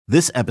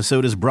This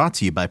episode is brought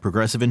to you by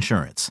Progressive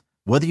Insurance.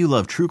 Whether you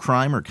love true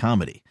crime or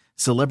comedy,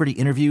 celebrity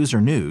interviews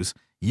or news,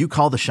 you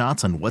call the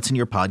shots on what's in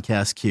your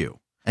podcast queue.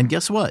 And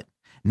guess what?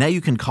 Now you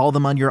can call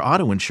them on your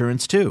auto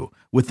insurance too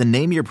with the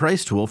Name Your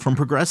Price tool from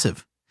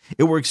Progressive.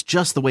 It works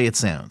just the way it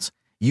sounds.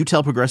 You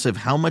tell Progressive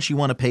how much you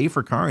want to pay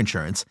for car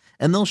insurance,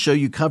 and they'll show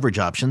you coverage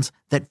options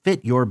that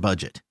fit your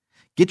budget.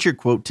 Get your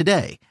quote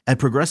today at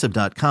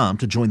Progressive.com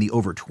to join the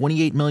over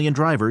 28 million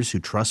drivers who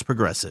trust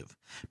Progressive.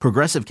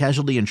 Progressive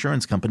Casualty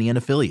Insurance Company and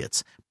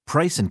Affiliates.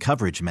 Price and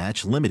coverage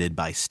match limited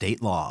by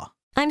state law.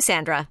 I'm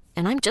Sandra,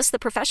 and I'm just the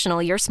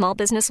professional your small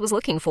business was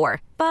looking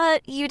for.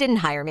 But you didn't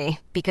hire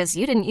me because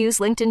you didn't use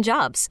LinkedIn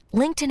Jobs.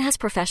 LinkedIn has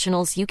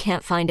professionals you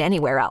can't find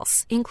anywhere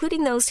else,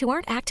 including those who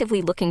aren't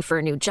actively looking for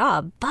a new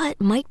job, but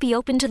might be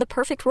open to the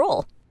perfect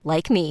role,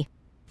 like me.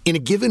 In a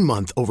given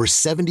month, over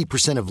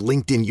 70% of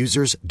LinkedIn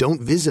users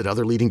don't visit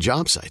other leading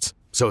job sites.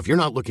 So if you're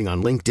not looking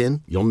on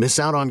LinkedIn, you'll miss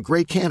out on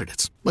great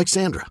candidates like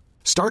Sandra.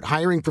 Start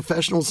hiring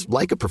professionals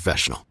like a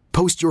professional.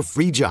 Post your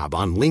free job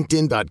on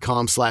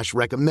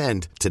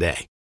linkedin.com/recommend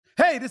today.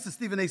 Hey, this is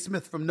Stephen A.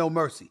 Smith from No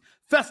Mercy.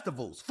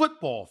 Festivals,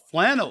 football,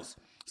 flannels.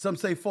 Some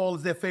say fall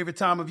is their favorite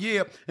time of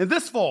year. And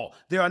this fall,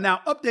 there are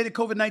now updated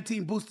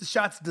COVID-19 booster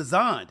shots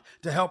designed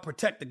to help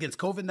protect against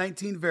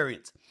COVID-19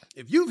 variants.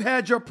 If you've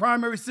had your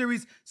primary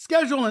series,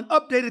 schedule an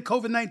updated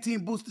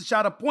COVID-19 booster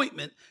shot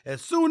appointment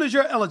as soon as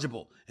you're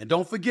eligible. And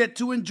don't forget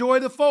to enjoy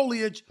the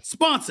foliage.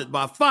 Sponsored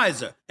by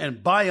Pfizer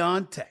and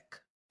BioNTech.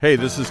 Hey,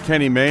 this is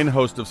Kenny Mayne,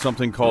 host of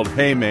something called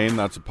Hey Maine.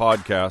 That's a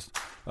podcast.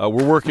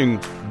 We're working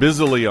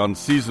busily on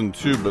season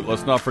 2, but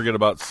let's not forget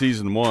about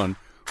season 1.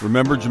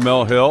 Remember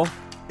Jamel Hill?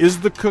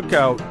 Is the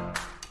cookout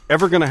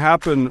ever going to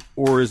happen,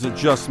 or is it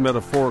just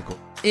metaphorical?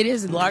 It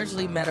is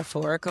largely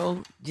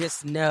metaphorical.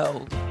 Just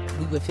know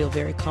we would feel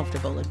very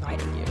comfortable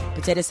inviting you.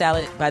 Potato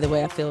salad, by the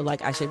way, I feel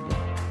like I should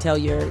tell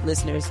your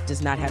listeners,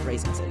 does not have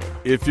raisins in it.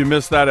 If you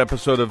missed that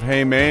episode of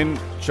Hey Maine,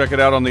 check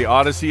it out on the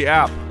Odyssey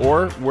app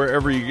or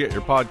wherever you get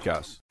your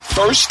podcasts.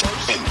 First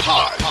and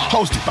Pod,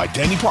 hosted by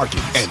Danny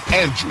Parkin and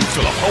Andrew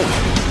Filippone.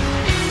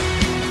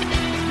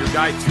 Your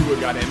guy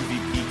Tua got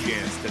MVP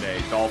chance today,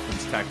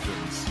 Dolphins,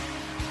 Texans.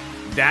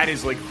 That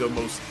is like the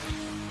most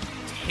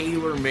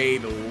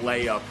tailor-made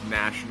layup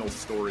national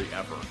story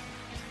ever.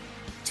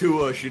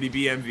 Tua, should he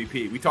be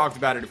MVP? We talked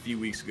about it a few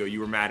weeks ago. You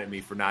were mad at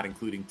me for not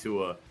including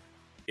Tua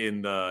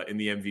in the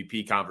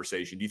MVP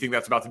conversation. Do you think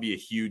that's about to be a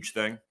huge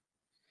thing?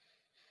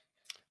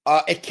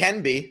 It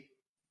can be.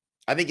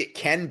 I think it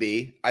can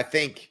be. I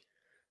think,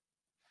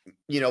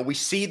 we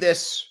see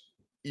this,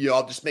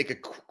 I'll just make a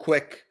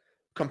quick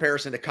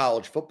comparison to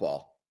college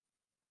football.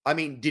 I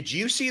mean, did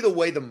you see the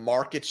way the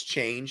markets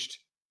changed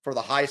for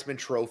the Heisman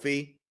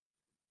Trophy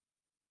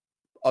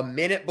a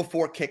minute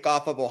before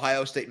kickoff of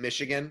Ohio State,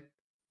 Michigan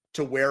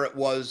to where it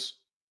was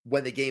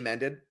when the game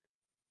ended?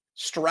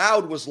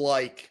 Stroud was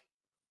like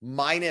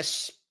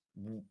minus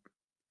an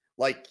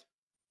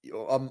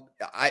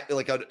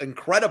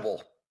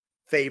incredible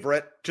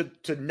favorite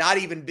to not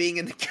even being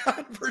in the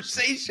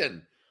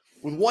conversation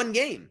with one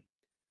game.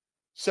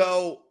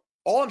 So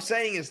all I'm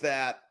saying is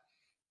that,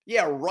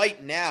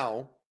 right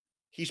now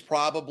he's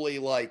probably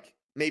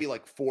maybe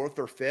fourth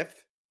or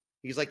fifth.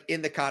 He's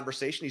in the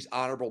conversation. He's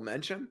honorable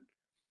mention.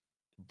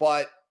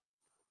 But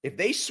if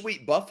they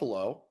sweep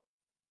Buffalo,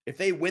 if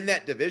they win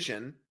that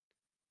division,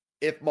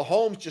 if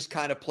Mahomes just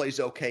kind of plays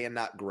okay and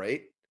not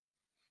great,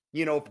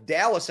 if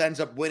Dallas ends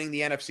up winning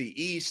the NFC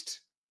East,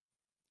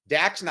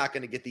 Dak's not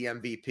going to get the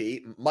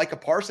MVP. Micah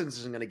Parsons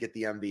isn't going to get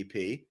the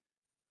MVP.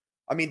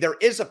 I mean, there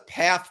is a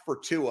path for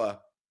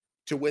Tua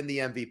to win the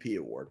MVP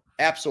award.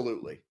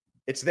 Absolutely.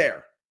 It's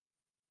there.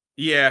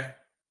 Yeah,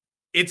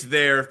 it's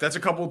there. That's a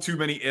couple too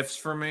many ifs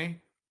for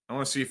me. I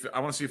want to see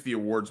if the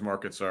awards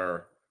markets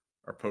are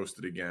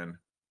posted again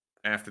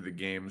after the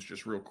games,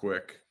 just real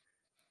quick.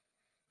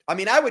 I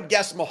mean, I would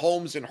guess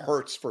Mahomes and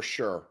Hurts for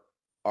sure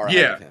are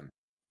ahead of him.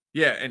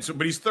 Yeah,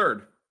 but he's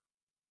third.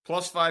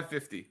 Plus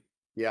 550.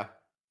 Yeah.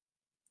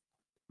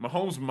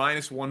 Mahomes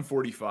minus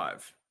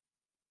 145.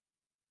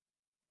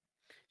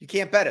 You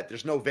can't bet it.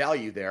 There's no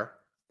value there.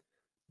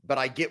 But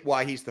I get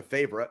why he's the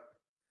favorite.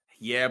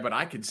 Yeah, but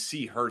I could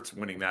see Hurts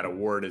winning that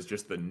award as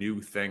just the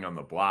new thing on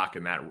the block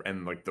and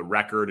the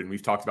record. And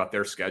we've talked about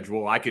their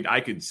schedule. I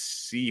could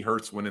see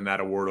Hurts winning that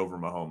award over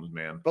Mahomes,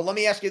 man. But let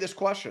me ask you this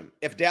question: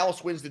 if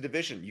Dallas wins the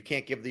division, you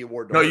can't give the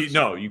award to Hurts.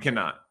 You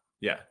cannot.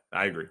 Yeah,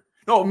 I agree.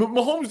 No,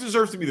 Mahomes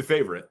deserves to be the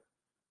favorite.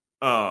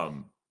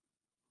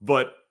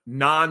 But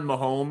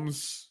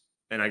non-Mahomes,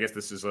 and I guess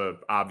this is an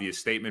obvious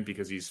statement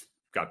because he's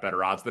got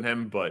better odds than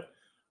him, but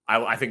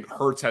I think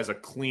Hurts has a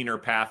cleaner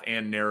path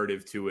and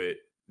narrative to it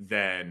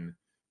than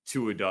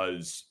Tua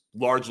does,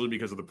 largely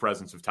because of the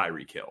presence of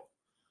Tyreek Hill.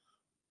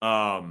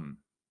 My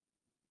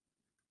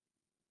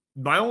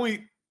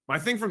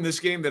thing from this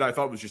game that I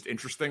thought was just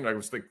interesting, I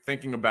was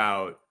thinking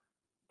about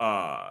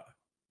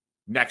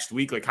next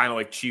week, kind of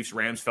like Chiefs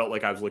Rams, felt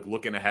like I was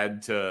looking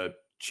ahead to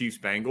Chiefs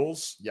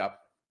Bengals. Yep.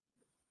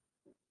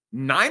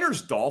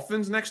 Niners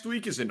Dolphins next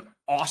week is an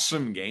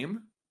awesome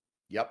game.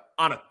 Yep.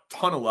 On a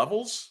ton of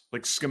levels,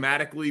 like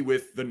schematically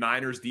with the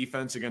Niners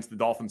defense against the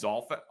Dolphins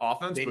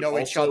offense. They but know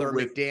each other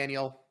with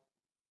McDaniel.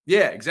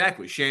 Yeah,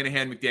 exactly.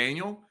 Shanahan,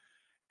 McDaniel.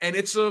 And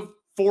it's a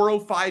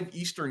 4:05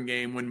 Eastern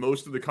game when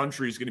most of the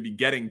country is going to be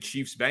getting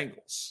Chiefs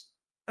Bengals.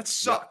 That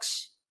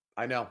sucks.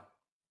 Yep. I know.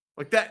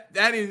 Like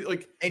that is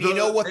like, and you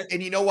know what?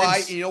 And you know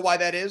why? You know why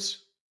that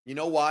is? You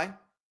know why?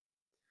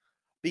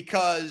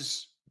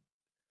 Because,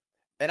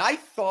 and I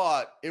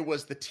thought it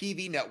was the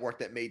TV network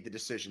that made the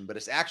decision, but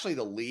it's actually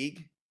the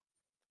league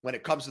when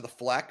it comes to the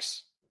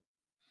flex.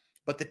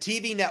 But the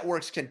TV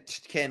networks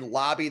can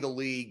lobby the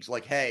leagues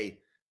like, hey,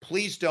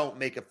 please don't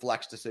make a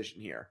flex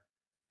decision here.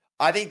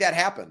 I think that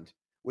happened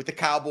with the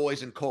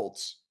Cowboys and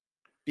Colts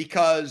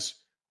because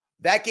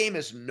that game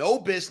has no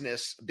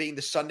business being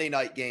the Sunday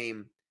night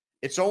game.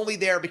 It's only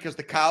there because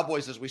the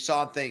Cowboys, as we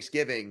saw on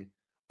Thanksgiving,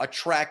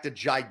 attract a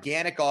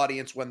gigantic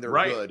audience when they're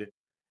good.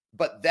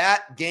 But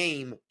that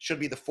game should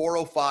be the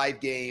 4:05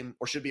 game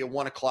or should be a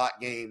 1 o'clock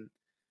game.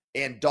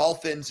 And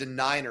Dolphins and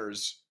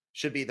Niners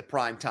should be the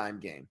primetime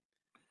game.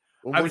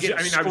 We're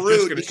getting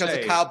screwed because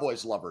of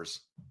Cowboys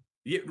lovers.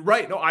 Yeah,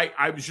 right. No,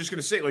 I was just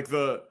going to say, like,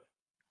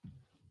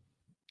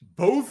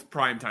 both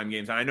primetime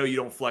games, and I know you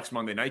don't flex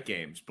Monday night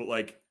games, but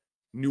like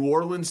New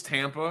Orleans,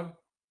 Tampa,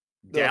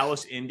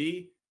 Dallas,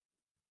 Indy,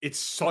 it's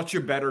such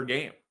a better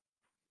game.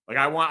 Like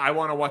I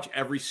want to watch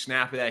every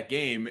snap of that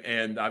game,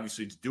 and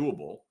obviously it's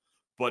doable,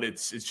 but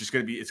it's just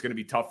going to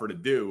be tougher to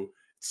do.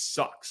 It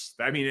sucks.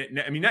 I mean,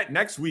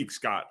 next week's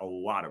got a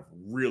lot of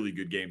really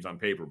good games on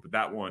paper, but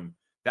that one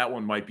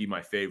might be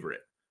my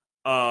favorite.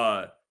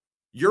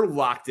 You're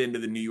locked into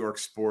the New York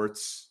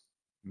sports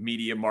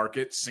media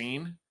market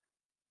scene.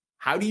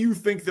 How do you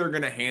think they're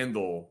going to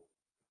handle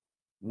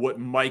what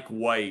Mike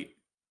White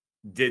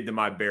did to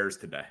my Bears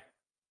today?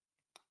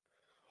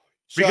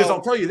 Because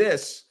I'll tell you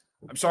this.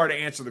 I'm sorry to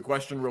answer the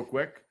question real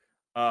quick,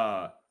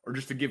 or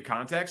just to give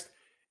context.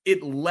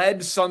 It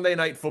led Sunday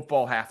Night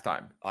Football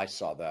halftime. I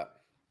saw that.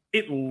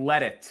 It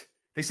led it.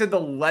 They said the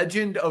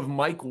legend of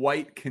Mike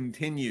White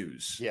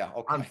continues. Yeah,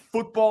 okay. On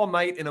football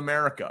night in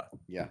America.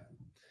 Yeah.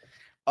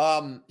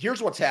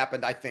 Here's what's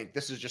happened, I think.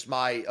 This is just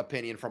my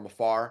opinion from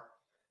afar.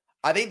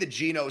 I think the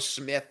Geno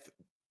Smith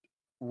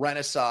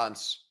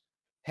renaissance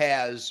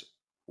has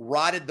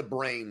rotted the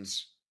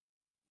brains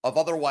of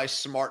otherwise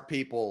smart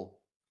people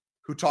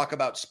who talk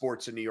about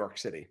sports in New York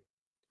City.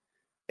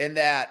 And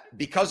that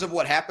because of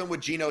what happened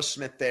with Geno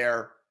Smith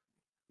there,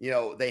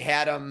 they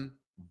had him,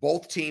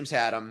 both teams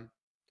had him,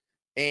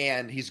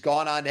 and he's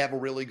gone on to have a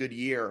really good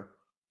year.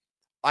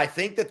 I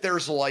think that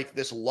there's like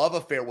this love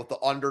affair with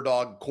the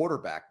underdog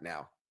quarterback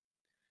now.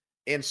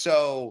 And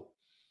so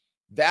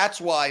that's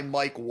why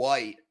Mike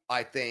White,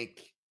 I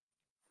think,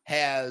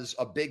 has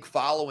a big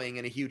following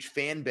and a huge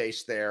fan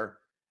base there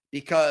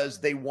because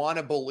they want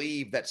to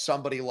believe that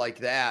somebody like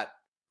that,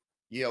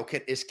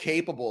 is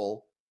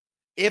capable,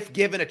 if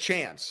given a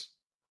chance,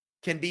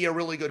 can be a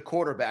really good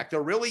quarterback.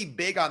 They're really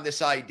big on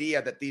this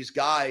idea that these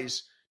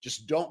guys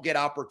just don't get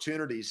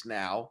opportunities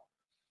now.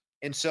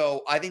 And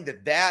so I think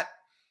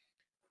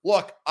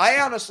look, I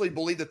honestly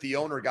believe that the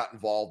owner got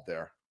involved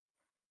there.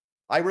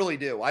 I really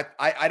do.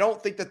 I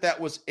don't think that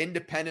was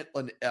independent,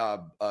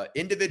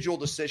 individual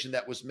decision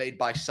that was made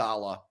by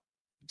Saleh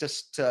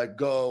just to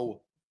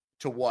go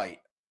to White.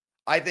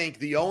 I think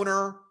the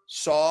owner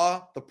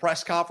saw the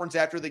press conference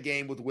after the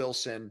game with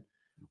Wilson,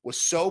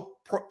 was so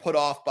put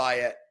off by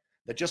it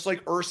that just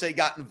like Irsay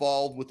got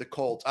involved with the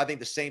Colts, I think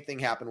the same thing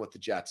happened with the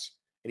Jets.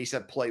 And he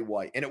said, play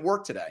White. And it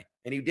worked today.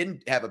 And he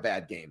didn't have a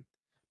bad game.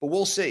 But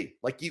we'll see.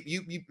 Like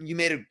you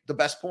made the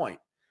best point.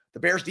 The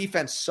Bears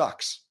defense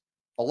sucks.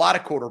 A lot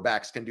of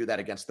quarterbacks can do that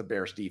against the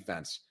Bears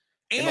defense.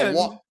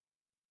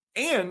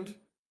 And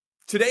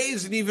today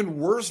is an even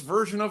worse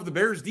version of the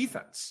Bears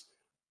defense.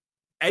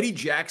 Eddie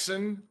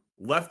Jackson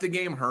left the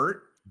game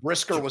hurt.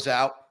 Brisker was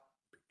out.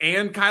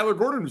 And Kyler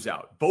Gordon was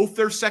out. Both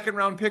their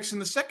second-round picks in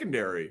the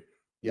secondary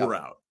were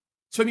out.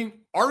 So, I mean,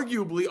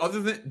 arguably, other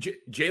than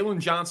Jalen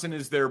Johnson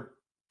is their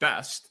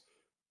best,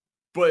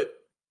 but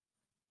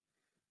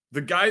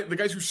the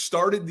guys who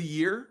started the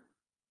year,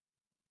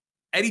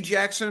 Eddie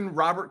Jackson,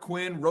 Robert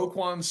Quinn,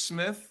 Roquan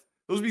Smith,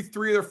 those would be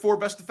 3 of their 4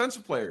 best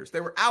defensive players. They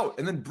were out.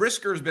 And then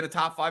Brisker has been a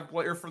top 5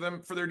 player for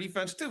them, for their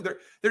defense too.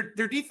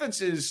 Their defense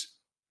is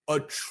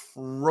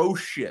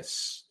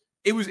atrocious.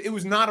 It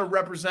was not a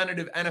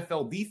representative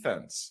NFL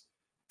defense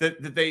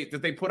that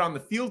they put on the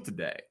field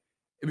today.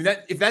 I mean,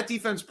 if that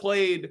defense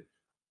played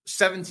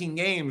 17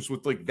 games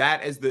with like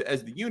that as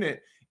the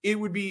unit, it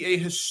would be a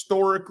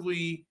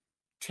historically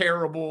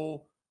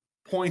terrible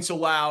points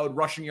allowed,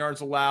 rushing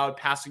yards allowed,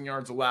 passing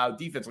yards allowed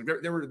defense. Like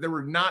there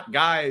were not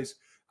guys.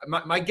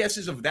 My guess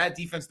is of that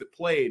defense that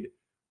played,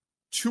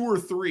 2 or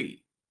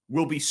 3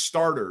 will be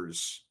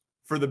starters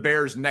for the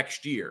Bears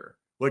next year.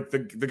 Like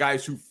the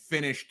guys who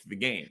finished the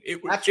game.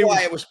 That's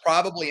why it was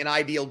probably an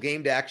ideal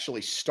game to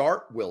actually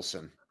start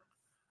Wilson.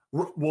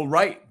 Well,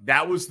 right.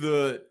 That was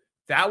the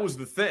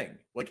thing.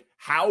 Like,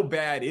 how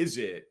bad is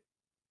it?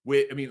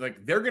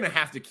 They're going to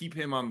have to keep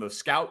him on the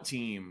scout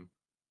team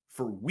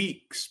for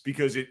weeks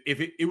because if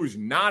it was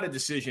not a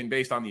decision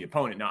based on the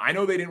opponent. Now, I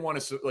know they didn't want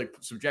to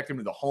subject him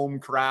to the home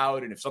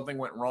crowd, and if something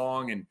went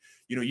wrong and,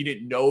 you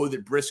didn't know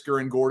that Brisker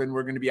and Gordon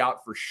were going to be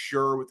out for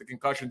sure with the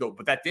concussion, though,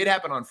 but that did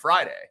happen on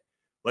Friday.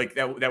 Like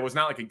that was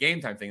not like a game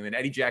time thing. And then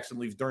Eddie Jackson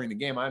leaves during the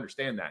game. I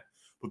understand that.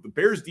 But the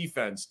Bears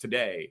defense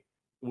today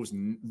was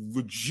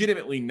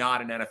legitimately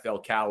not an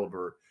NFL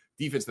caliber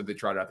defense that they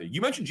tried out there.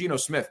 You mentioned Geno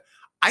Smith.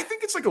 I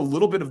think it's like a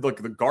little bit of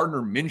like the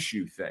Gardner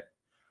Minshew thing.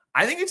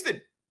 I think it's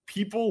that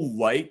people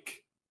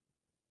like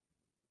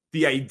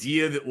the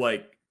idea that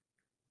like,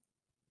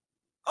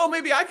 oh,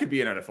 maybe I could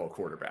be an NFL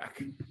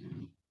quarterback.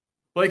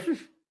 Like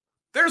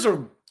there's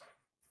a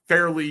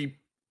fairly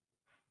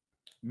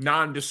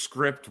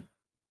nondescript,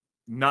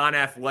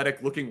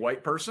 non-athletic looking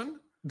white person.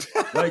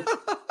 Like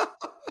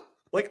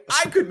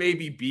I could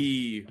maybe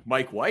be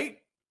Mike White.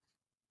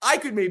 I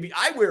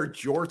wear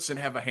jorts and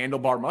have a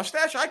handlebar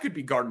mustache. I could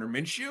be Gardner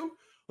Minshew.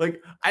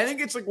 Like, I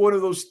think it's like one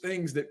of those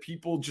things that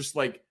people just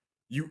like,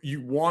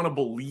 you want to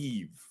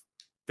believe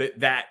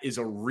that is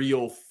a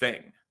real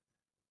thing.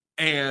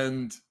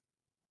 And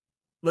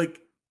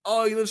like,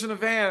 oh, he lives in a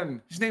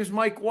van. His name's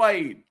Mike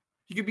White.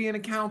 He could be an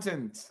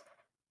accountant.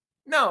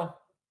 No,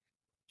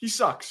 he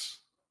sucks.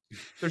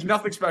 There's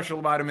nothing special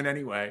about him in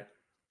any way.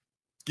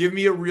 Give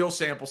me a real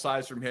sample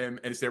size from him,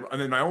 and it's there.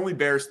 And then my only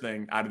Bears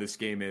thing out of this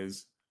game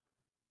is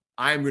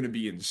I'm going to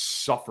be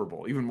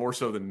insufferable, even more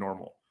so than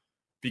normal,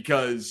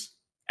 because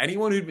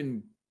anyone who'd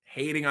been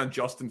hating on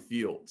Justin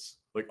Fields,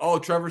 like, oh,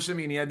 Trevor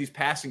Siemian, he had these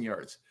passing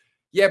yards.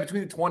 Yeah,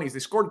 between the 20s, they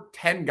scored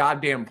 10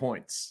 goddamn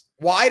points.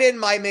 Why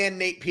didn't my man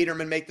Nate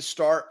Peterman make the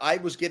start? I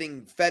was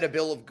getting fed a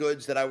bill of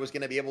goods that I was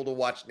going to be able to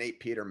watch Nate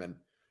Peterman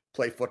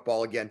play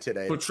football again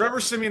today. So Trevor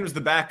Siemian was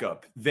the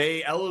backup.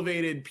 They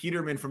elevated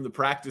Peterman from the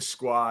practice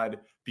squad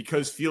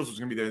because Fields was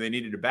going to be there. They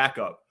needed a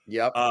backup.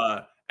 Yep.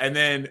 And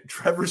then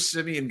Trevor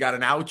Siemian got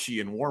an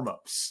ouchie in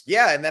warmups.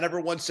 Yeah, and then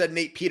everyone said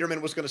Nate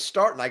Peterman was going to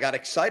start, and I got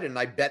excited, and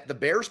I bet the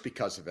Bears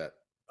because of it.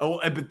 Oh,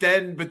 but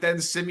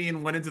then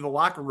Siemian went into the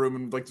locker room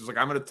and was like,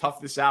 I'm going to tough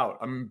this out.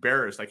 I'm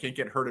embarrassed. I can't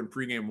get hurt in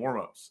pregame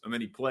warmups. And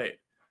then he played.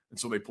 And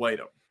so they played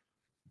him.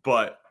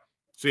 But,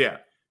 so yeah,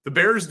 the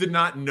Bears did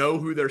not know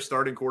who their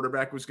starting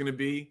quarterback was going to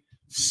be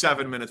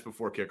 7 minutes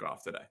before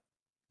kickoff today.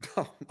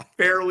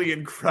 Fairly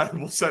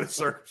incredible set of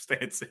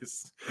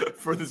circumstances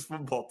for this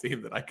football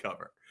team that I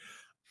cover.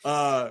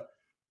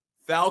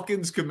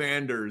 Falcons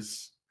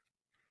Commanders,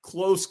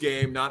 close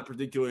game, not a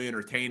particularly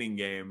entertaining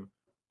game.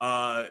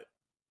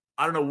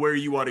 I don't know where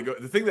you want to go.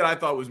 The thing that I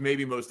thought was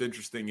maybe most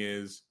interesting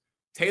is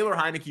Taylor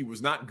Heineke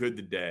was not good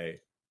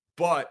today,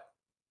 but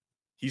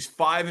he's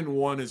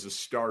 5-1 as a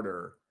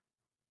starter.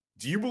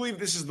 Do you believe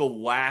this is the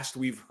last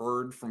we've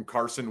heard from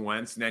Carson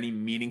Wentz in any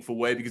meaningful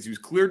way? Because he was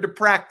cleared to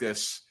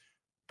practice,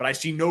 but I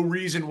see no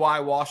reason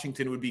why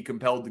Washington would be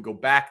compelled to go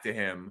back to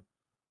him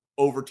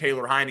over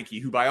Taylor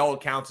Heineke, who by all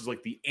accounts is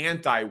like the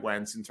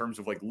anti-Wentz in terms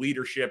of like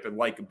leadership and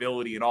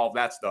likability and all of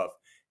that stuff.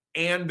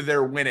 And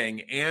they're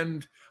winning.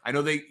 And I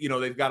know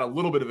they've got a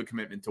little bit of a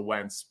commitment to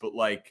Wentz, but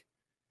like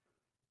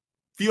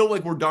feel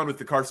like we're done with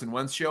the Carson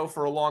Wentz show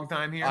for a long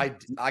time here.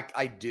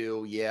 I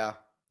do. Yeah.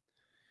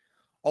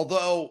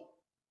 Although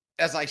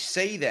as I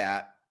say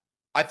that,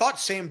 I thought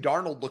Sam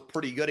Darnold looked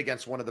pretty good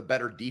against one of the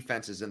better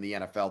defenses in the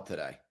NFL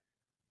today.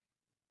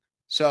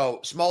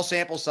 So small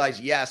sample size,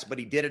 yes, but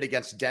he did it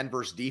against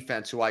Denver's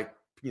defense, who I,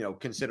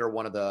 consider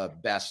one of the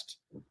best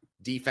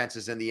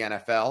defenses in the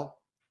NFL.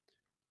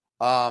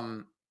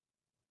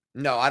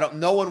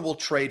 No one will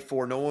trade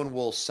for, no one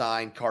will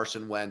sign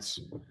Carson Wentz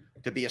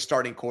to be a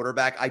starting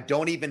quarterback. I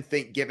don't even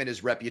think, given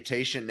his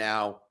reputation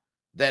now,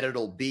 that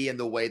it'll be in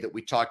the way that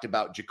we talked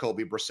about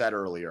Jacoby Brissett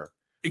earlier.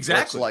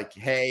 Exactly. It's like,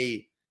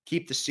 hey,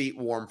 keep the seat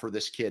warm for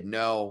this kid.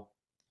 No,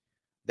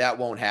 that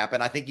won't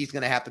happen. I think he's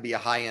going to have to be a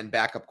high-end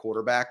backup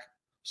quarterback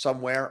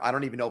somewhere. I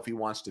don't even know if he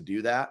wants to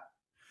do that.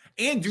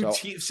 And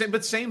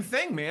but same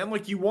thing, man.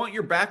 Like you want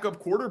your backup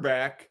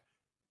quarterback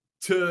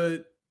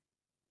to,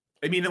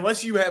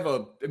 unless you have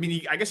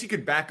I guess he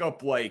could back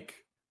up like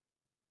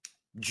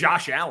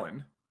Josh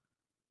Allen,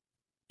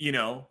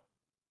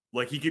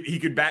 like he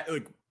could back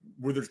like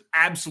where there's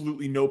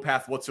absolutely no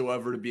path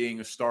whatsoever to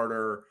being a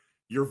starter.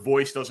 Your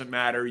voice doesn't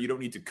matter. You don't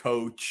need to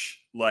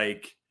coach.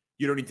 Like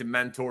you don't need to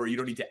mentor. You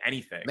don't need to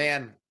anything.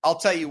 Man, I'll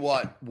tell you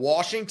what,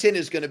 Washington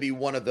is going to be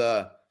one of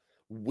the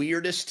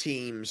weirdest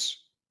teams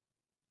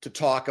to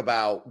talk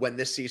about when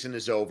this season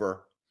is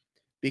over,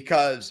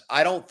 because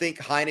I don't think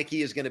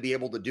Heineke is going to be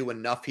able to do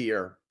enough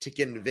here to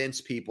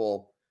convince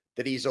people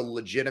that he's a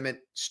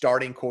legitimate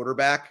starting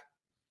quarterback,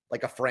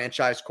 like a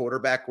franchise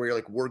quarterback where you're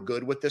like, we're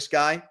good with this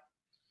guy.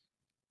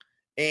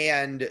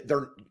 And I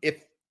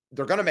think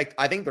they're going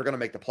to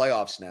make the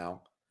playoffs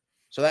now.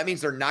 So that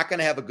means they're not going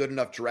to have a good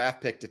enough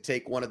draft pick to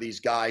take one of these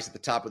guys at the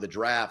top of the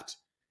draft.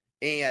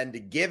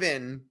 And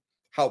given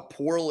how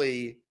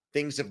poorly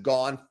things have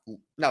gone,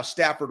 now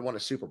Stafford won a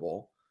Super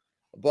Bowl,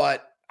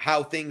 but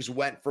how things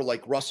went for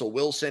like Russell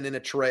Wilson in a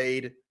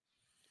trade,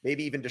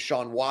 maybe even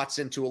Deshaun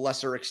Watson to a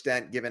lesser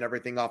extent, given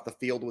everything off the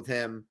field with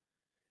him.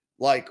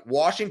 Like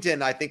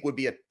Washington, I think would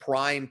be a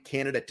prime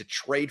candidate to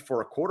trade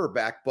for a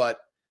quarterback, but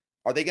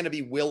are they going to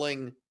be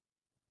willing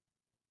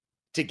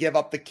to give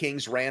up the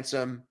King's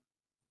ransom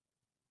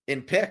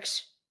in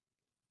picks?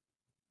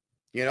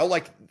 You know,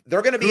 like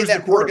they're going to be Who's in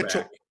that the quarterback?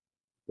 purgatory.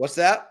 What's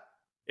that?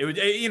 It would,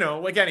 you know,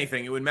 like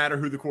anything, it would matter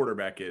who the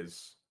quarterback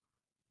is.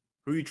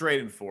 Who you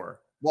trading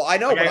for? Well, I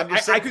know, Like, but I'm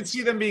just saying, I could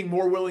see them being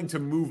more willing to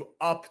move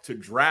up to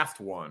draft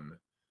one,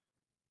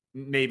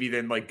 maybe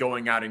than like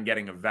going out and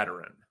getting a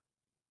veteran.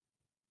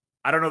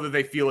 I don't know that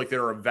they feel like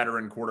they're a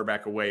veteran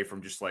quarterback away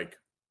from just like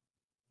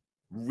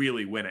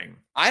really winning.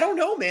 I don't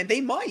know, man.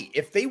 They might.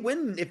 If they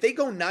win, if they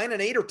go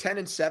 9-8 or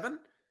 10-7.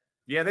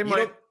 Yeah, they You might.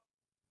 don't-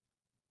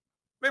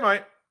 They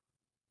might.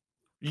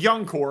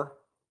 Young core,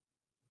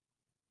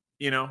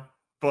 you know,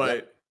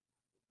 but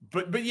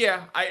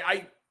yeah,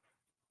 I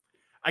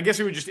guess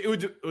it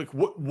would like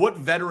what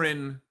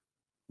veteran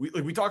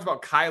we talked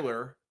about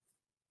Kyler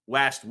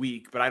last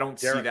week, but I don't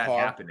see Derek that Carr.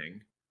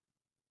 happening.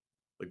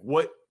 Like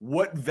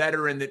what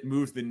veteran that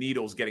moves the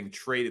needle is getting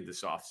traded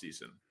this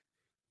offseason?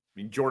 I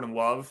mean, Jordan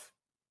Love.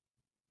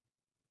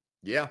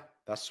 Yeah,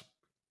 that's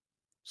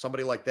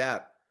somebody like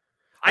that.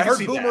 I can heard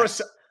see Boomer.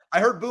 that. I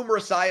heard Boomer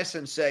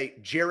Esiason say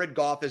Jared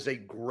Goff is a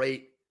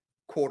great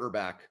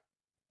quarterback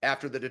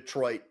after the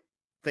Detroit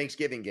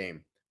Thanksgiving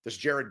game. Does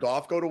Jared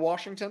Goff go to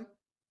Washington?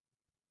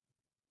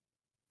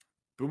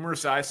 Boomer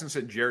Esiason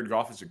said Jared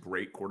Goff is a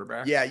great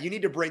quarterback. Yeah, you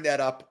need to bring that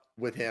up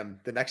with him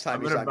the next time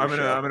I'm he's on your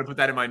show. gonna put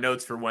that in my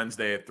notes for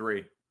Wednesday at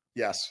 3.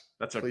 Yes,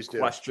 That's a please do.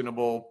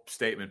 questionable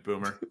statement,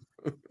 Boomer.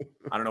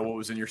 I don't know what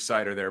was in your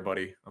cider there,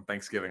 buddy, on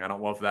Thanksgiving. I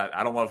don't love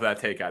that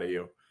take out of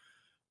you.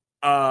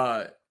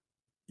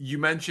 You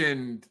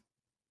mentioned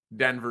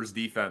Denver's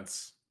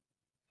defense.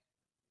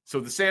 So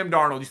the Sam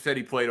Darnold, you said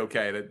he played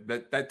okay.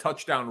 That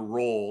touchdown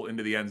roll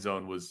into the end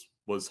zone was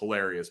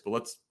hilarious.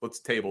 But let's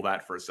table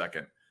that for a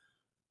second.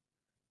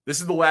 This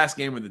is the last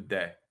game of the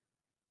day.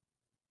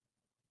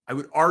 I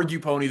would argue,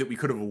 Pony, that we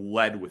could have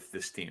led with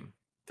this team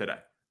today.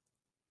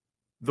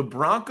 The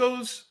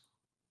Broncos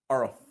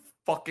are a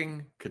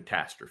fucking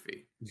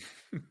catastrophe.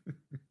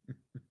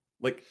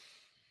 Like,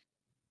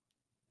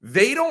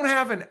 they don't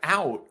have an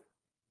out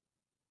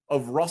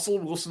of Russell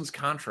Wilson's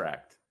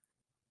contract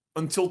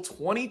until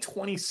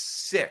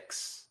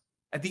 2026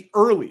 at the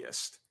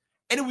earliest.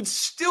 And it would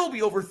still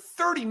be over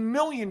 $30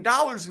 million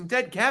in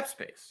dead cap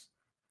space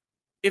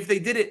if they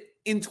did it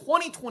in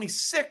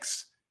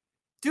 2026.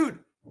 Dude,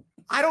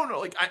 I don't know.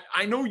 Like,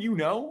 I know you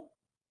know.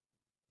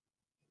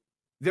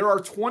 There are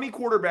 20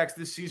 quarterbacks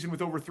this season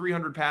with over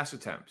 300 pass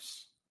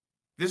attempts.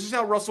 This is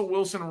how Russell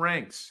Wilson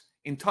ranks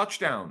in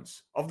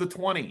touchdowns of the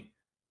 20.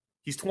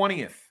 He's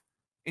 20th.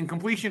 In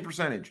completion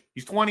percentage,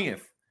 he's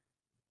 20th.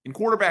 In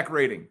quarterback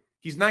rating,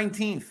 he's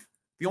 19th.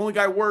 The only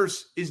guy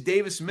worse is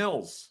Davis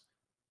Mills.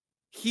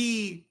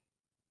 He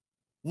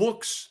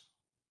looks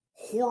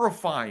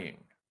horrifying.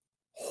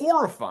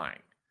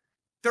 Horrifying.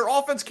 Their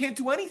offense can't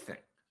do anything.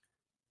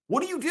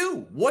 What do you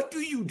do? What do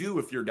you do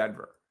if you're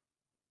Denver?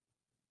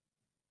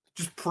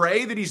 Just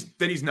pray that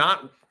he's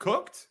not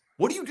cooked?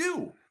 What do you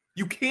do?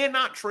 You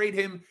cannot trade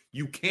him.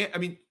 You can't. I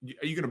mean,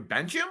 are you going to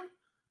bench him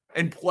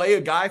and play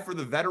a guy for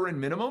the veteran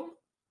minimum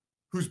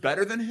who's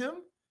better than him?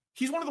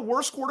 He's one of the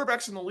worst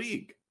quarterbacks in the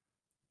league.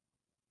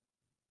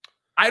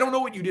 I don't know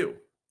what you do.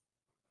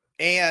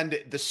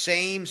 And the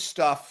same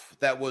stuff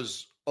that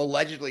was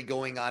allegedly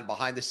going on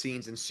behind the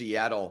scenes in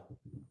Seattle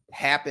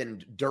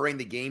happened during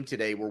the game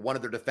today, where one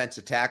of their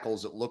defensive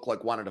tackles, it looked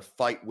like, wanted to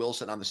fight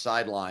Wilson on the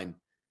sideline.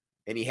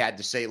 And he had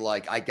to say,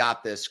 like, I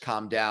got this,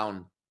 calm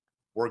down.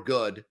 We're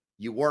good.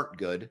 You weren't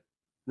good.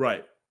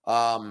 Right.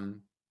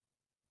 And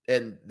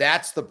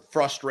that's the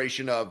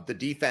frustration of the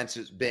defense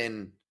has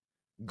been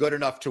good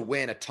enough to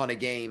win a ton of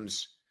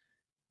games.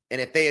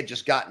 And if they had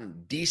just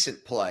gotten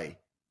decent play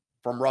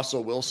from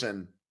Russell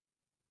Wilson,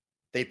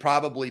 they'd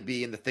probably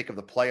be in the thick of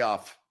the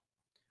playoff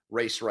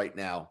race right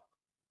now.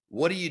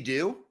 What do you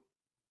do?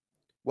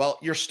 Well,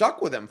 you're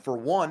stuck with him for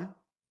one.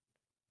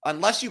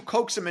 Unless you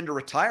coax him into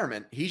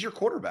retirement, he's your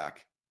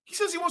quarterback. He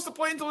says he wants to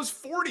play until his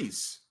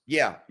 40s.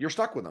 Yeah, you're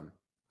stuck with him.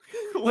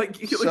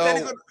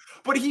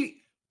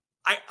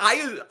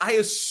 I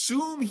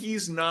assume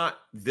he's not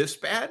this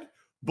bad,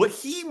 but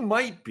he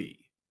might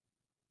be.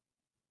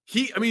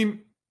 He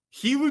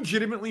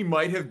legitimately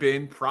might have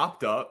been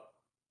propped up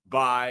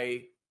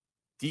by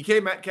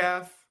DK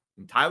Metcalf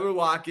and Tyler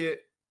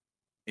Lockett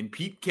and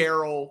Pete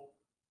Carroll,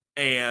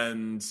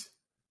 and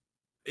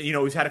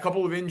he's had a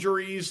couple of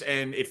injuries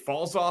and it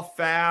falls off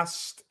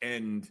fast,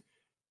 and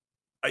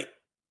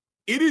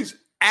it is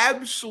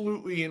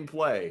absolutely in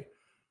play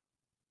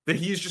that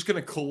he's just going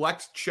to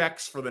collect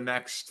checks for the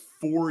next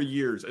 4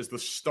 years as the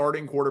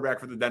starting quarterback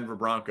for the Denver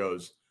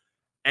Broncos.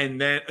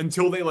 And then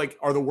until they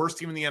are the worst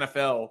team in the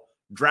NFL,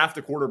 draft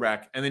a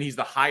quarterback, and then he's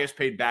the highest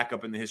paid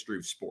backup in the history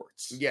of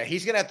sports. Yeah,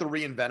 he's going to have to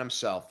reinvent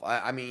himself.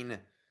 I mean,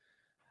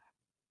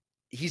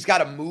 he's got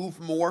to move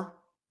more.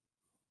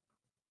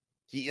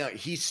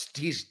 He's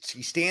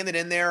standing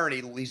in there,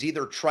 and he's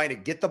either trying to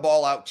get the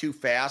ball out too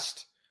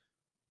fast.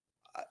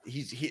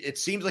 it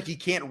seems like he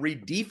can't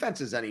read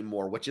defenses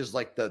anymore, which is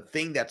like the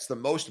thing that's the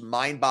most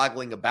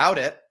mind-boggling about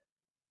it.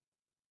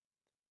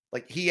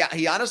 Like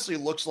he honestly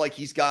looks like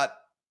he's got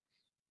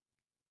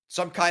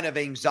some kind of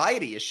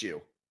anxiety issue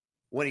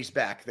when he's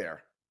back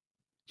there.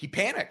 He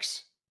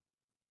panics.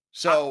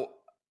 So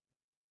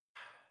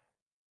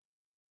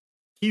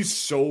he's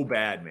so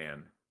bad,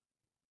 man.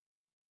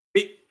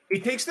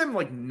 It takes them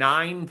like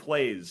 9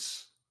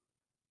 plays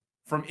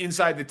from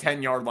inside the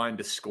 10-yard line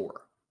to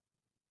score.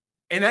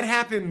 And that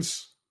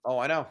happens. Oh,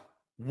 I know.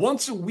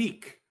 Once a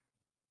week.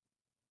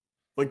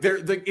 Like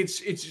it's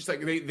just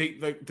like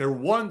they're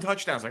one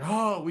touchdown. It's like,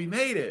 oh, we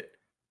made it.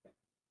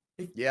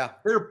 Yeah.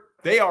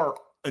 They are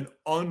an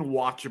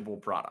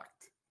unwatchable product.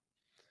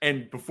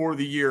 And before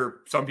the year,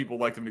 some people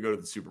like them to go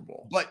to the Super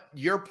Bowl. But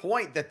your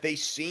point that they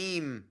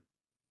seem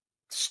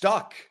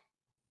stuck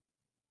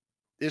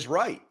is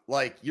right.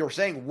 Like you're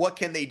saying, what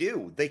can they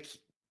do?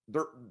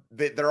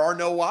 There are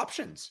no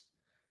options.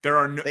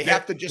 They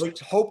have to just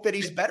hope that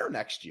he's better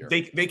next year.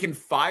 They can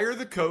fire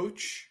the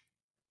coach,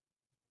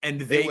 and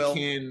they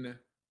can,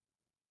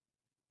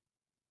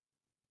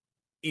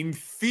 in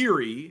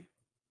theory,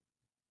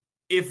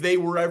 if they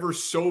were ever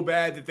so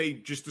bad that they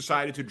just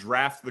decided to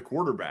draft the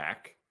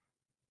quarterback,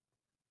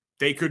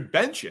 they could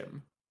bench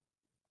him.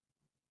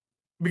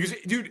 Because,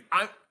 dude,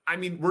 I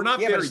mean, we're not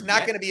there but it's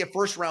not yet. going to be a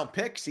first-round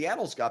pick.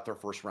 Seattle's got their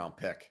first-round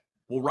pick.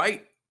 Well,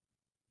 right.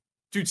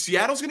 Dude,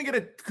 Seattle's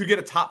could get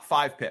a top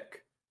 5 pick.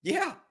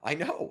 Yeah, I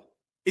know.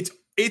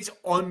 It's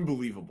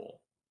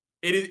unbelievable.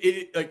 It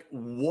is like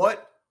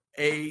what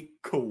a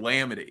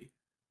calamity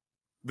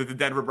that the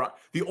Denver brought.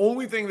 The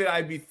only thing that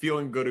I'd be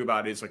feeling good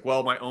about is like,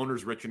 well, my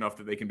owner's rich enough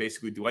that they can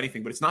basically do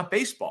anything, but it's not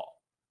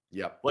baseball.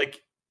 Yep.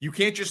 Like you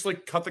can't just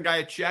like cut the guy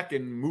a check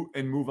and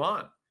move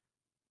on.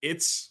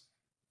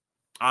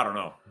 I don't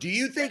know. Do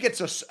you think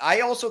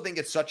I also think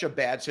it's such a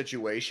bad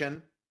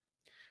situation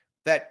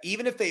that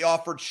even if they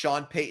offered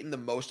Sean Payton the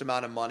most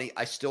amount of money,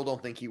 I still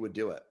don't think he would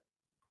do it.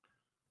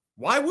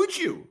 Why would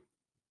you?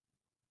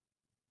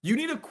 You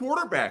need a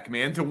quarterback,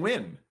 man, to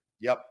win.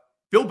 Yep.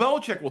 Bill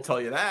Belichick will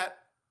tell you that.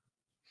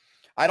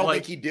 I don't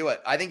think he'd do it.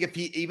 I think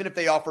even if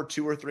they offered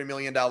 $2 or $3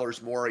 million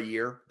more a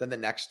year than the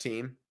next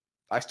team,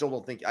 I still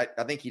don't think. I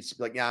think he'd be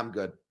like, yeah, I'm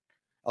good.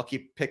 I'll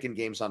keep picking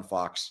games on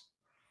Fox.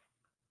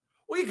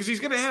 Well, yeah, because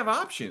he's going to have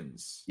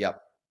options.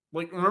 Yep.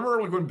 Like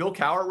remember when Bill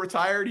Cowher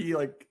retired, he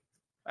like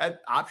had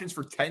options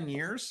for 10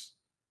 years.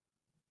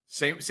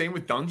 Same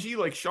with Dungy.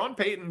 Like Sean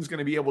Payton's going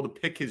to be able to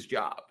pick his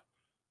job.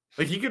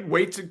 Like he could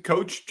wait to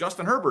coach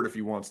Justin Herbert if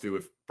he wants to,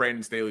 if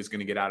Brandon Staley's going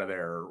to get out of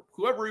there, or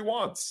whoever he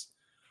wants.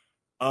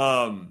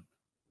 All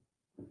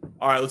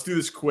right, let's do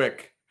this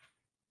quick.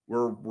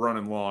 We're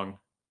running long.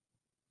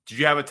 Did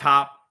you have a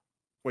top,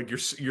 like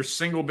your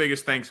single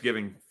biggest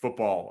Thanksgiving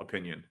football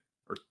opinion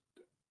or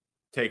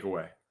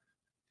takeaway?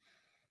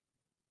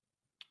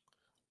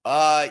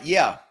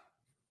 Yeah,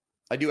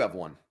 I do have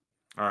one.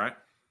 All right.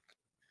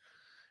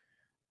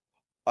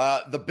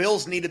 The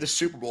Bills needed the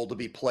Super Bowl to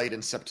be played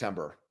in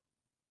September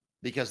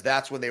because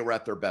that's when they were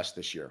at their best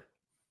this year.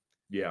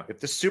 Yeah. If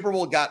the Super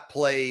Bowl got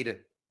played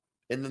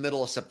in the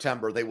middle of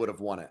September, they would have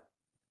won it.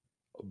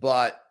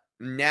 But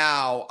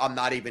now I'm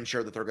not even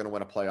sure that they're going to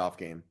win a playoff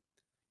game.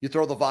 You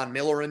throw the Von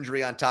Miller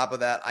injury on top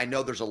of that. I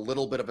know there's a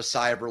little bit of a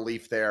sigh of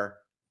relief there,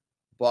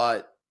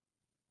 but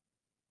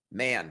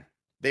man,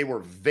 they were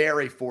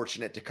very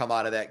fortunate to come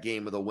out of that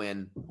game with a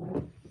win.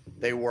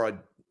 They were a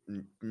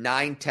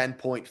 9-10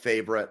 point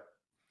favorite.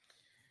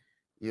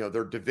 You know,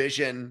 their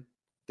division,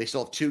 they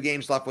still have 2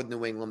 games left with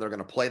New England. They're going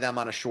to play them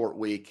on a short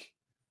week.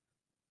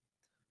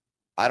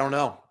 I don't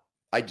know.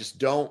 I just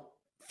don't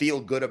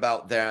feel good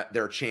about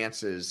their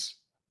chances.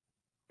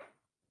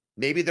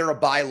 Maybe they're a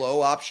buy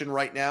low option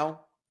right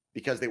now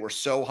because they were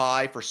so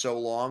high for so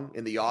long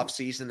in the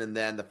offseason and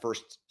then the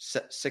first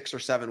 6 or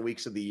 7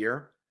 weeks of the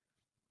year.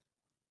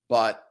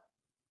 But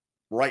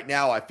right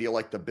now, I feel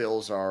like the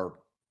Bills are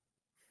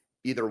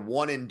either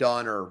one and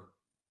done or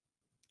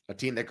a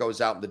team that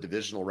goes out in the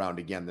divisional round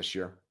again this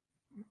year.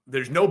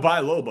 There's no buy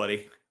low,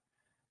 buddy.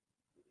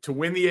 To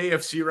win the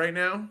AFC right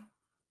now,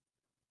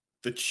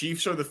 the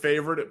Chiefs are the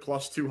favorite at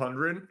plus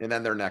 200. And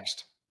then they're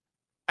next.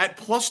 At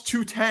plus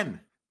 210.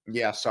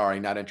 Yeah, sorry,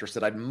 not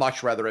interested. I'd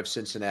much rather have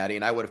Cincinnati,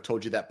 and I would have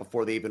told you that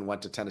before they even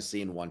went to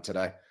Tennessee and won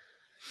today.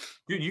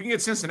 Dude, you can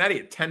get Cincinnati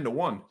at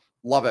 10-1.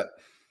 Love it.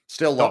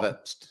 Still love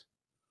it.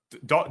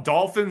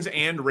 Dolphins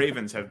and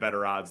Ravens have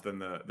better odds than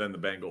the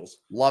Bengals.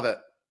 Love it.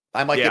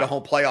 I might get a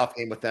home playoff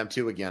game with them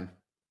too again.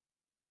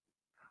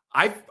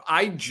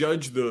 I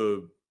judge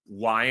the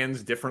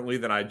Lions differently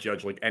than I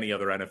judge like any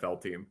other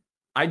NFL team.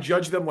 I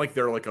judge them like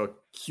they're like a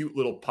cute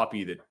little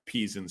puppy that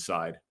pees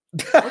inside.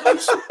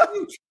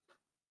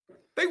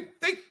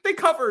 They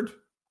covered.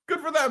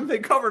 Good for them. They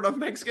covered on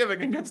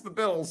Thanksgiving against the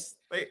Bills.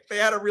 They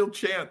had a real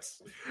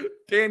chance.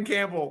 Dan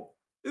Campbell,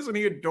 isn't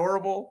he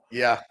adorable?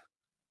 Yeah.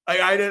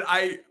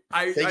 They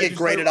get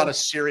graded on a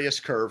serious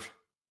curve.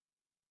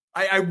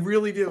 I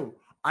really do.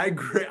 I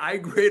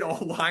grade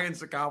all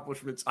Lions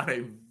accomplishments on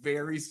a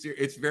very serious.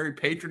 It's very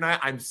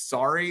patronizing. I'm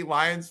sorry,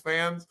 Lions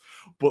fans,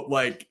 but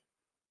like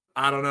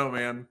I don't know,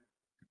 man.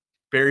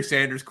 Barry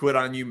Sanders quit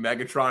on you.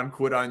 Megatron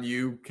quit on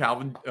you.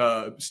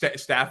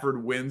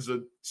 Stafford wins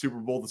a Super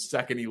Bowl the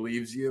second he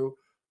leaves you.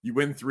 You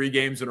win 3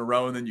 games in a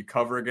row, and then you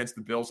cover against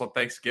the Bills on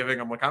Thanksgiving.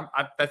 I'm like,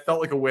 that felt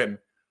like a win.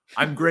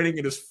 I'm grading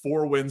it as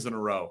 4 wins in a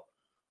row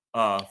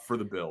for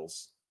the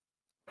Bills.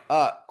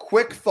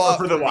 Quick thought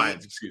for the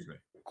Lions, excuse me.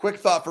 Quick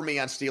thought for me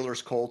on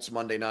Steelers Colts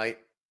Monday night.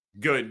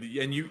 Good.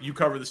 And you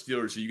cover the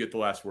Steelers, so you get the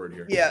last word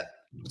here. Yeah.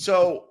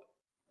 So,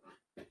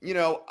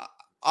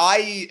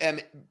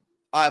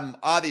 I'm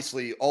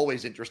obviously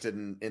always interested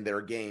in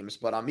their games,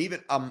 but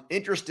I'm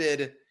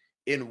interested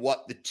in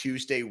what the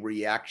Tuesday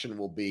reaction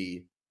will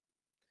be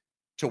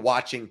to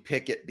watching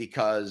Pickett,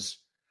 because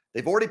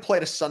they've already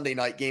played a Sunday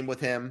night game with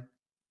him,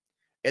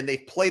 and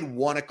they've played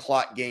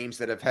 1:00 games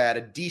that have had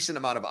a decent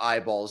amount of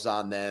eyeballs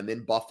on them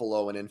in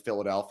Buffalo and in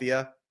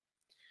Philadelphia.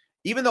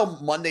 Even though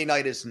Monday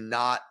night is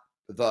not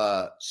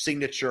the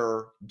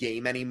signature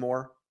game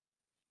anymore,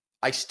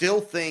 I still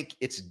think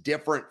it's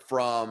different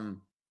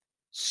from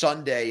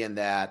Sunday in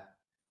that,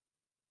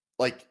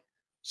 like,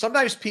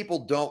 sometimes people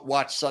don't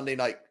watch Sunday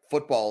night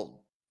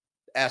football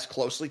as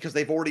closely because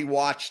they've already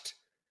watched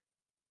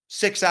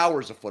 6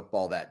 hours of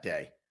football that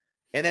day.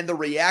 And then the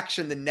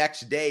reaction the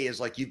next day is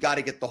like, you've got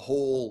to get the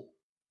whole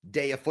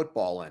day of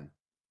football in.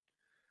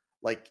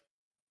 Like,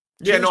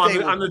 yeah,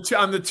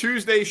 on the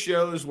Tuesday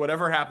shows,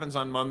 whatever happens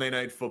on Monday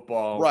Night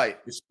Football, right,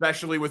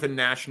 especially with a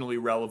nationally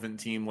relevant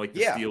team like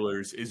the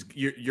Steelers, is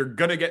you're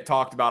gonna get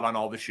talked about on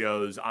all the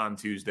shows on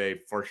Tuesday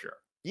for sure.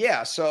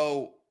 Yeah,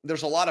 so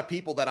there's a lot of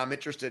people that I'm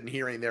interested in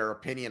hearing their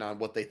opinion on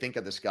what they think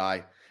of this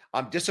guy.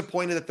 I'm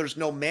disappointed that there's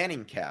no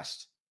Manning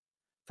cast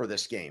for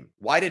this game.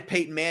 Why did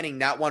Peyton Manning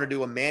not want to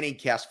do a Manning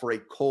cast for a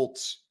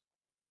Colts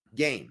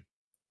game?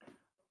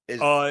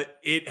 So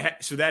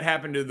that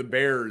happened to the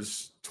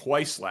Bears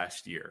twice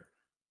last year.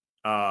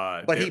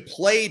 But he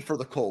played for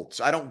the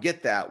Colts. I don't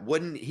get that.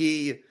 Wouldn't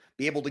he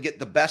be able to get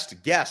the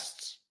best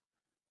guests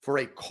for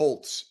a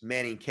Colts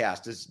Manning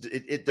cast? They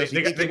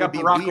got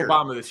Barack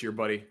Obama this year,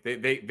 buddy.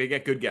 They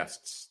get good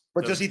guests.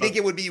 But does he think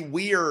it would be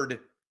weird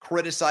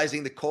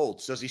criticizing the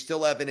Colts? Does he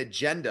still have an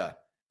agenda,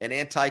 an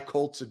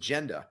anti-Colts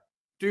agenda?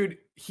 Dude,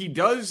 he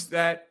does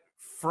that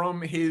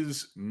from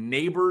his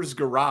neighbor's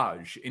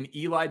garage, and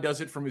Eli does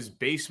it from his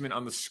basement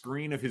on the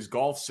screen of his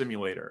golf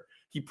simulator.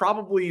 He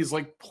probably is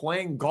like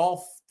playing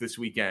golf this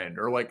weekend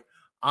or like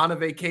on a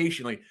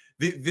vacation. Like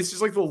this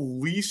is like the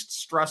least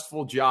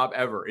stressful job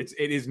ever. It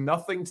is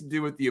nothing to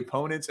do with the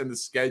opponents and the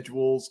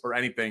schedules or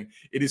anything.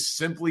 It is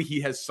simply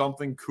he has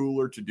something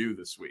cooler to do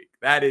this week.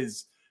 That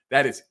is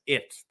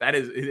it. That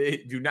is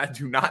it. Do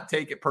not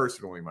take it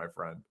personally, my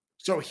friend.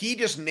 So he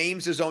just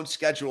names his own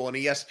schedule, and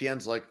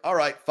ESPN's like, all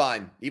right,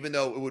 fine. Even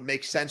though it would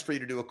make sense for you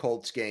to do a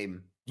Colts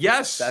game.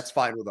 Yes. That's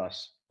fine with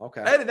us.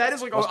 Okay. That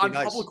is like on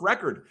public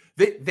record.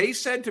 They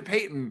said to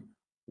Peyton,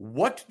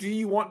 what do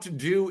you want to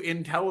do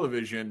in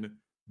television?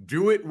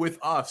 Do it with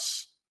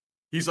us.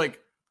 He's like,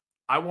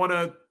 I want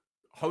to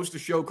host a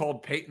show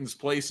called Peyton's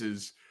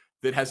Places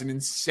that has an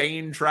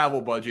insane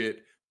travel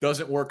budget,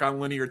 doesn't work on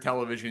linear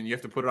television. You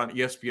have to put it on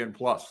ESPN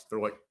Plus. They're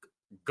like,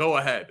 go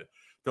ahead.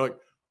 They're like,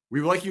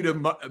 we'd like you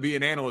to be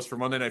an analyst for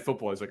Monday Night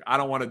Football. He's like, I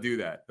don't want to do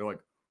that. They're like,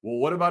 well,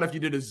 what about if you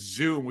did a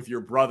Zoom with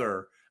your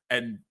brother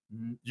and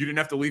you didn't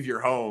have to leave your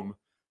home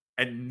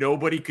and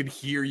nobody could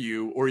hear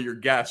you or your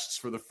guests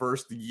for the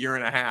first year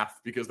and a half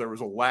because there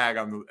was a lag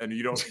on the, and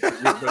you don't,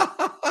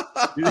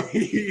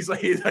 he's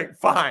like,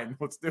 fine,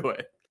 let's do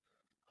it.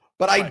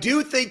 But I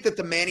do think that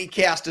the Manning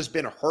cast has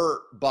been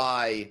hurt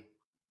by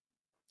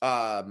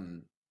Buck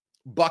and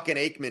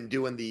Aikman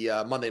doing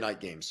the Monday night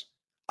games.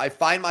 I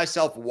find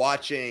myself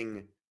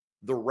watching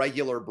the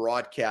regular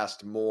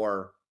broadcast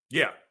more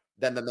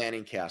than the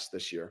Manning cast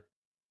this year.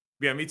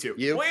 Yeah, me too.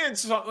 You? Well,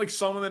 and like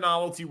some of the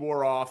novelty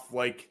wore off.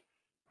 Like,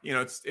 you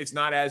know, it's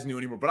not as new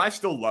anymore, but I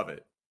still love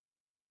it.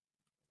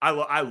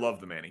 I love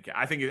the Manning cast.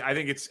 I think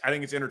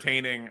it's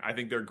entertaining. I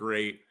think they're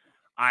great.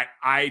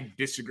 I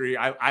disagree.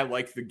 I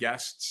like the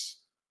guests.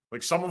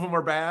 Like, some of them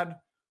are bad,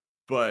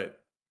 but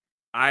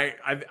I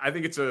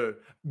think it's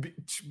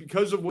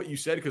because of what you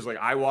said, because like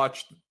I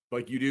watched,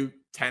 like you do,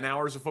 10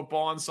 hours of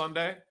football on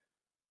Sunday.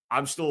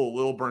 I'm still a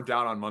little burnt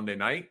out on Monday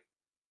night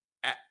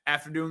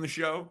after doing the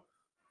show.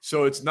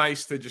 So it's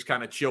nice to just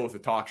kind of chill with a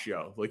talk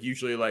show. Like,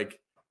 usually, like,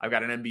 I've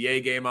got an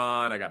NBA game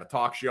on, I got a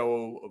talk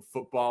show of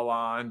football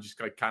on,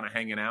 just like kind of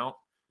hanging out.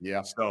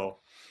 Yeah. So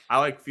I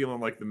like feeling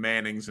like the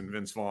Mannings and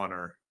Vince Vaughn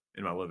are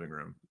in my living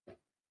room.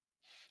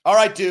 All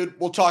right, dude.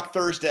 We'll talk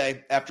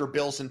Thursday after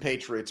Bills and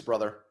Patriots,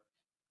 brother.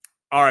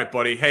 All right,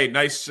 buddy. Hey,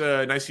 nice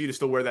of you to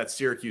still wear that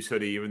Syracuse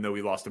hoodie, even though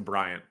we lost to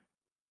Bryant.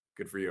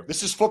 Good for you.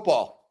 This is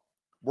football.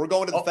 We're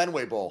going to the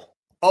Fenway Bowl.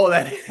 Oh,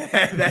 that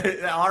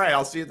all right.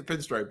 I'll see you at the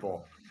Pinstripe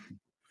Bowl.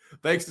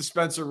 Thanks to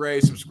Spencer Ray.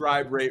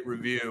 Subscribe, rate,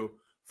 review.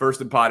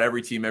 First and Pod,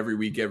 every team, every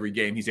week, every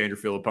game. He's Andrew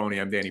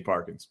Filipponi. I'm Danny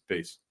Parkins.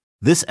 Peace.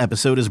 This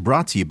episode is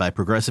brought to you by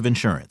Progressive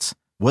Insurance.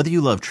 Whether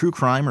you love true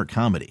crime or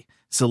comedy,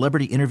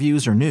 celebrity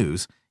interviews or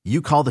news,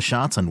 you call the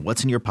shots on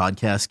what's in your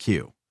podcast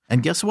queue.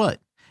 And guess what?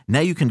 Now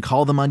you can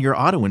call them on your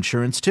auto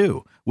insurance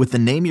too with the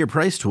Name Your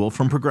Price tool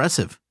from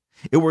Progressive.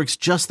 It works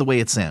just the way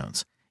it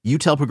sounds. You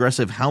tell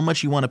Progressive how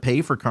much you want to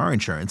pay for car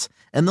insurance,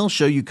 and they'll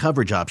show you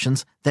coverage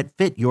options that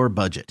fit your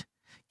budget.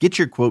 Get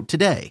your quote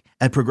today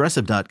at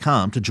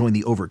Progressive.com to join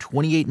the over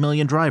 28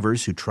 million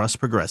drivers who trust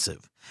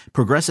Progressive.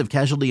 Progressive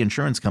Casualty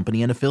Insurance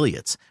Company and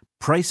Affiliates.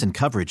 Price and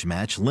coverage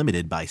match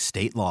limited by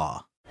state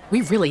law.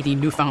 We really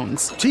need new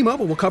phones.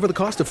 T-Mobile will cover the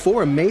cost of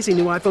 4 amazing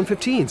new iPhone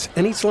 15s,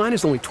 and each line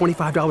is only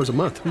 $25 a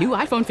month. New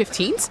iPhone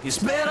 15s? It's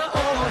better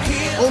over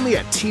here. Only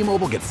at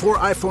T-Mobile, get 4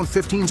 iPhone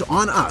 15s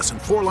on us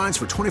and 4 lines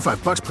for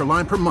 $25 per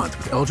line per month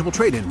with eligible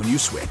trade-in when you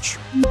switch.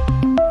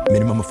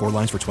 Minimum of 4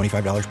 lines for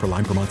 $25 per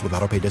line per month with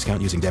autopay discount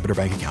using debit or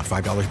bank account.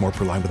 $5 more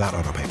per line without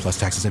autopay, plus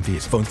taxes and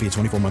fees. Phone fee at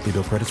 24 monthly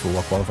bill credits for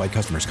well-qualified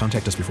customers.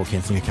 Contact us before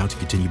canceling account to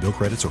continue bill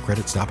credits or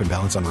credit stop and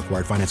balance on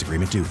required finance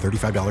agreement due.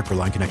 $35 per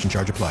line connection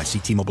charge applies. See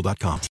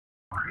T-Mobile.com.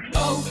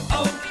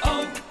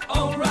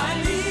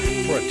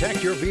 O'Reilly.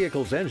 Protect your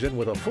vehicle's engine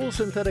with a full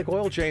synthetic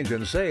oil change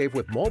and save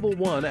with Mobil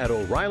 1 at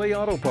O'Reilly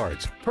Auto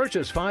Parts.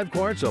 Purchase 5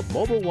 quarts of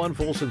Mobil 1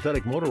 full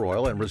synthetic motor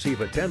oil and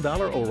receive a $10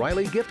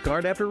 O'Reilly gift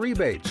card after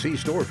rebate. See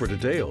store for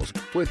details.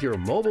 With your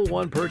Mobil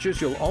 1 purchase,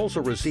 you'll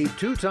also receive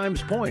 2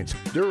 times points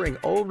during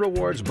O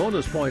Rewards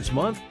Bonus Points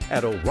Month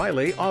at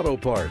O'Reilly Auto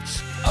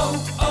Parts.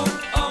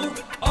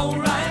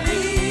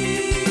 O'Reilly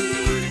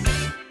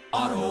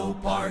Auto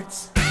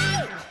Parts.